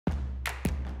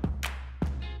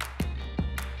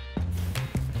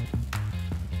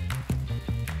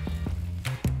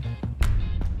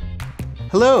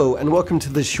Hello and welcome to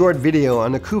this short video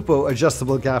on a Kupo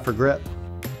adjustable gaffer grip.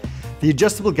 The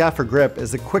adjustable gaffer grip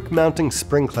is a quick mounting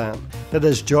spring clamp that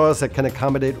has jaws that can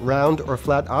accommodate round or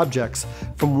flat objects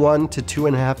from 1 to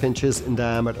 2.5 inches in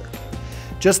diameter.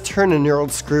 Just turn a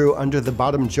knurled screw under the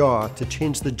bottom jaw to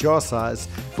change the jaw size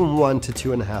from 1 to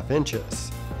 2.5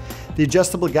 inches. The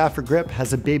adjustable gaffer grip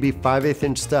has a baby 5/8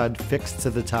 inch stud fixed to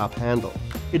the top handle.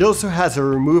 It also has a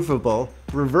removable,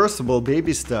 reversible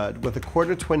baby stud with a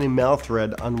 1/4 male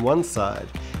thread on one side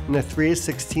and a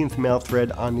 3/16 male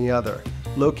thread on the other,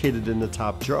 located in the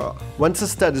top jaw. Once the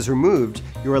stud is removed,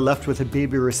 you are left with a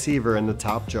baby receiver in the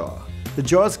top jaw. The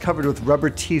jaw is covered with rubber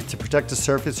teeth to protect the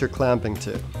surface you're clamping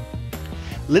to.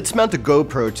 Let's mount a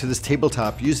GoPro to this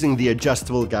tabletop using the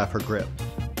adjustable gaffer grip.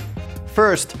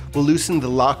 First, we'll loosen the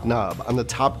lock knob on the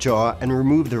top jaw and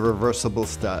remove the reversible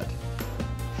stud.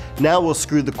 Now we'll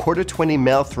screw the 1/4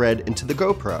 male thread into the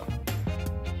GoPro.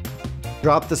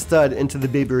 Drop the stud into the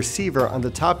baby receiver on the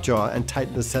top jaw and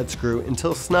tighten the set screw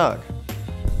until snug.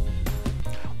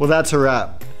 Well, that's a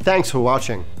wrap. Thanks for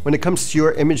watching. When it comes to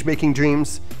your image making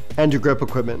dreams and your grip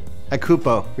equipment, at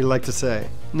Kupo, we like to say,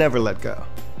 never let go.